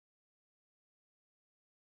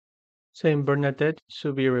Saint Bernadette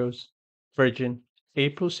Soubirous, Virgin,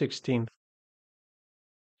 April 16th.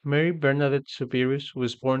 Mary Bernadette Soubirous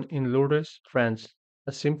was born in Lourdes, France,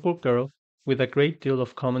 a simple girl with a great deal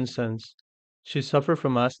of common sense. She suffered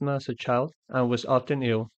from asthma as a child and was often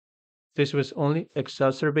ill. This was only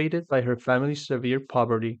exacerbated by her family's severe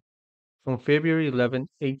poverty. On February 11,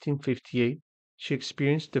 1858, she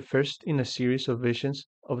experienced the first in a series of visions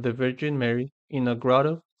of the Virgin Mary in a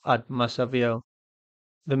grotto at Massabielle.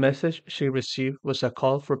 The message she received was a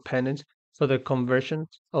call for penance for the conversion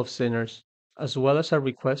of sinners, as well as a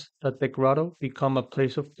request that the grotto become a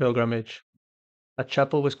place of pilgrimage. A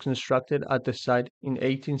chapel was constructed at the site in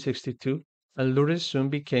 1862, and Lourdes soon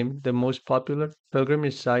became the most popular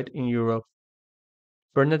pilgrimage site in Europe.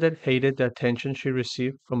 Bernadette hated the attention she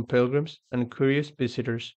received from pilgrims and curious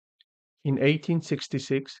visitors. In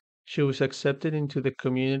 1866, she was accepted into the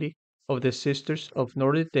community of the Sisters of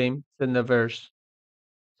Notre Dame de Nevers.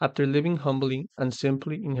 After living humbly and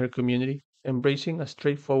simply in her community, embracing a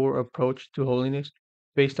straightforward approach to holiness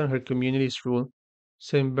based on her community's rule,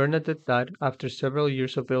 Saint Bernadette died after several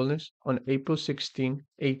years of illness on April 16,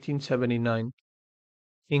 1879.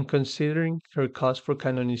 In considering her cause for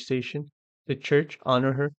canonization, the Church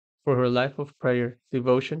honored her for her life of prayer,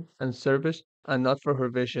 devotion, and service, and not for her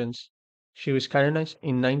visions. She was canonized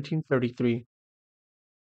in 1933.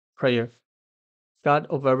 Prayer. God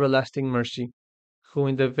of everlasting mercy, who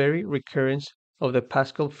in the very recurrence of the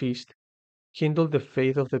Paschal feast kindled the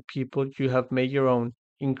faith of the people you have made your own,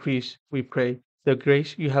 increase, we pray, the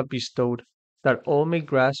grace you have bestowed, that all may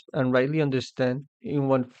grasp and rightly understand in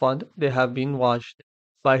what font they have been washed,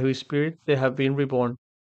 by whose Spirit they have been reborn,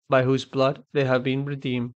 by whose blood they have been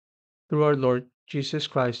redeemed, through our Lord Jesus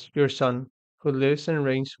Christ, your Son, who lives and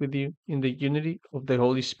reigns with you in the unity of the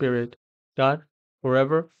Holy Spirit, God,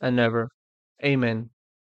 forever and ever. Amen.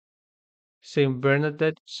 Saint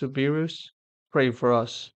Bernadette Soubirous, pray for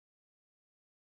us.